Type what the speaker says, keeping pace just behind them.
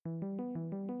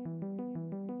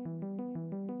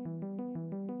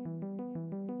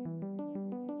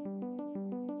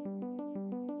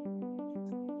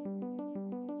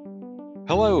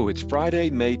Hello, it's Friday,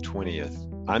 May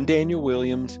 20th. I'm Daniel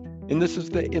Williams, and this is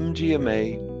the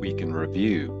MGMA Week in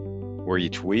Review, where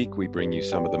each week we bring you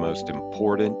some of the most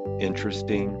important,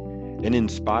 interesting, and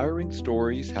inspiring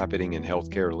stories happening in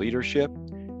healthcare leadership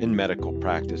and medical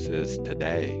practices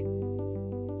today.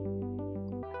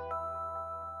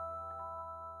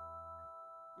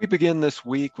 We begin this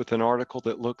week with an article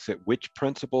that looks at which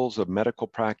principles of medical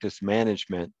practice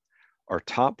management are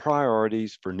top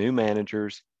priorities for new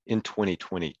managers in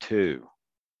 2022.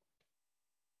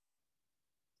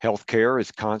 Healthcare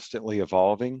is constantly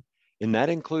evolving, and that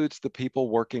includes the people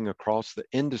working across the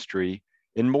industry,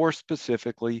 and more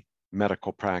specifically,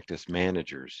 medical practice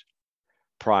managers.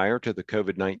 Prior to the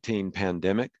COVID-19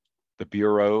 pandemic, the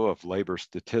Bureau of Labor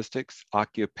Statistics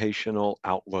Occupational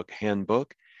Outlook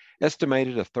Handbook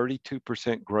estimated a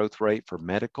 32% growth rate for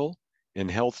medical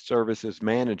and health services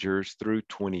managers through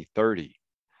 2030.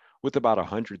 With about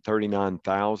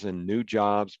 139,000 new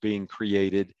jobs being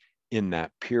created in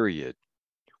that period,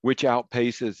 which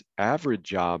outpaces average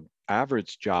job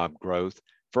growth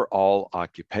for all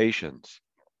occupations.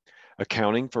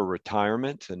 Accounting for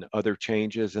retirements and other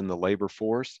changes in the labor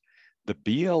force, the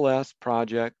BLS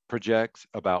projects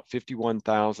about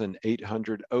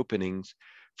 51,800 openings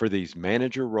for these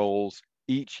manager roles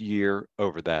each year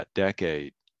over that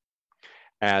decade.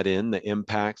 Add in the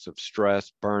impacts of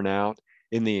stress, burnout,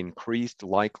 in the increased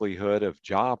likelihood of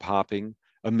job hopping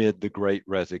amid the Great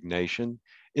Resignation,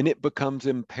 and it becomes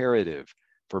imperative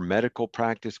for medical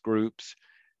practice groups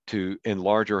in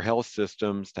larger health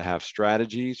systems to have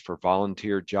strategies for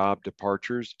volunteer job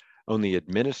departures on the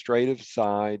administrative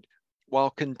side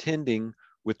while contending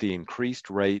with the increased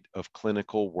rate of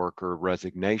clinical worker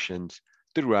resignations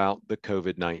throughout the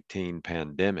COVID-19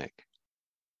 pandemic.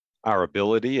 Our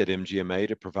ability at MGMA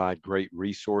to provide great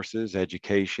resources,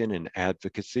 education, and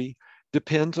advocacy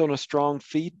depends on a strong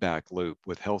feedback loop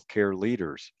with healthcare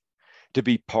leaders. To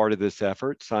be part of this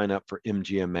effort, sign up for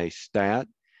MGMA Stat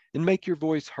and make your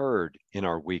voice heard in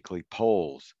our weekly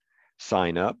polls.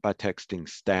 Sign up by texting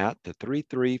STAT to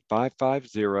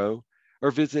 33550 or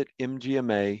visit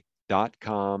mgma.com/stat.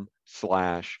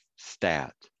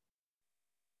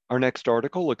 Our next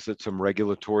article looks at some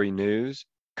regulatory news.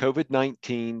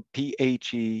 COVID-19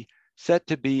 PHE set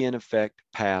to be in effect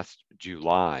past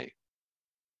July.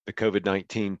 The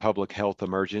COVID-19 Public Health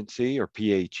Emergency, or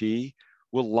PHE,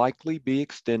 will likely be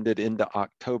extended into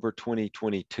October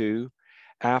 2022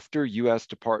 after U.S.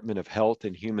 Department of Health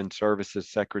and Human Services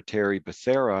Secretary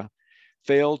Becerra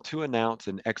failed to announce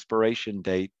an expiration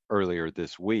date earlier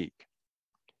this week.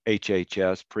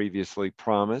 HHS previously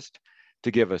promised to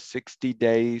give a 60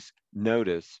 days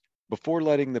notice before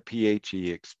letting the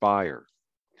PHE expire.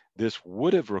 This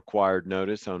would have required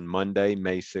notice on Monday,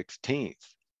 May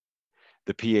 16th.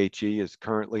 The PHE is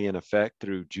currently in effect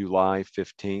through July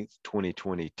 15th,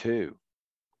 2022.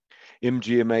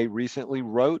 MGMA recently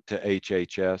wrote to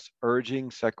HHS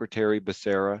urging Secretary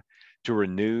Becerra to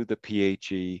renew the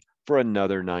PHE for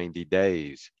another 90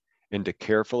 days and to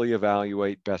carefully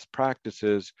evaluate best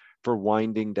practices for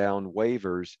winding down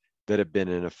waivers that have been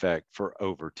in effect for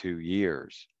over 2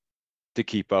 years. To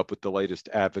keep up with the latest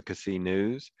advocacy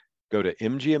news, go to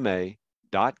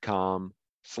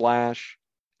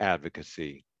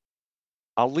mgma.com/advocacy.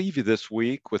 I'll leave you this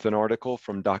week with an article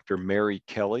from Dr. Mary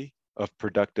Kelly of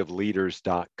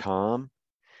productiveleaders.com.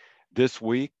 This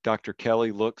week, Dr.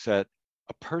 Kelly looks at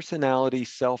a personality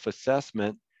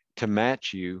self-assessment to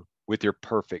match you with your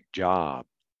perfect job.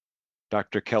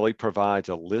 Dr. Kelly provides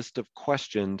a list of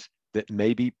questions that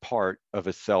may be part of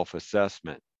a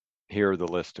self-assessment. Here are the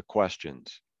list of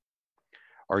questions.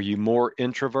 Are you more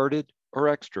introverted or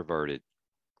extroverted?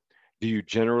 Do you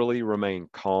generally remain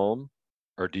calm,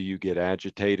 or do you get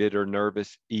agitated or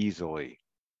nervous easily?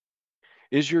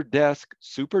 Is your desk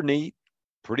super neat,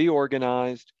 pretty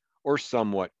organized, or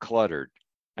somewhat cluttered?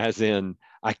 As in,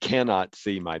 I cannot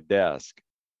see my desk.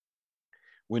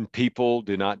 When people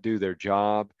do not do their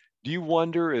job, do you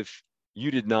wonder if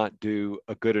you did not do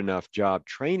a good enough job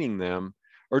training them,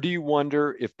 or do you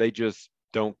wonder if they just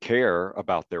don't care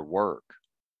about their work?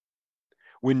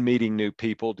 When meeting new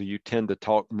people, do you tend to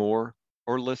talk more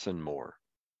or listen more?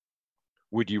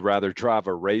 Would you rather drive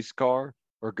a race car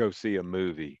or go see a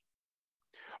movie?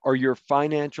 Are your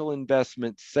financial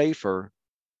investments safer,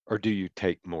 or do you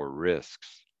take more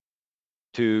risks?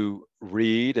 To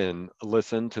read and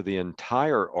listen to the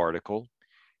entire article,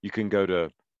 you can go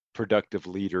to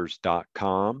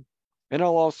productiveleaders.com, and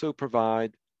I'll also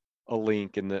provide a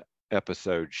link in the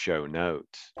episode show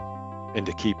notes. And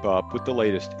to keep up with the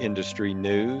latest industry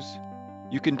news,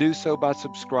 you can do so by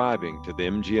subscribing to the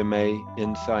MGMA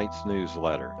Insights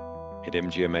newsletter at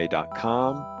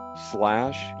mgma.com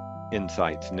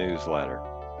 /Insights Newsletter.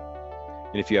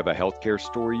 And if you have a healthcare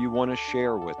story you want to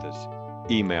share with us,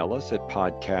 email us at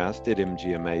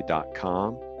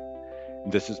podcast@mgma.com.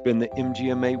 This has been the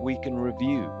MGMA Week in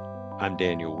Review. I'm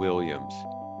Daniel Williams.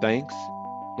 Thanks,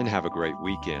 and have a great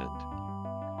weekend.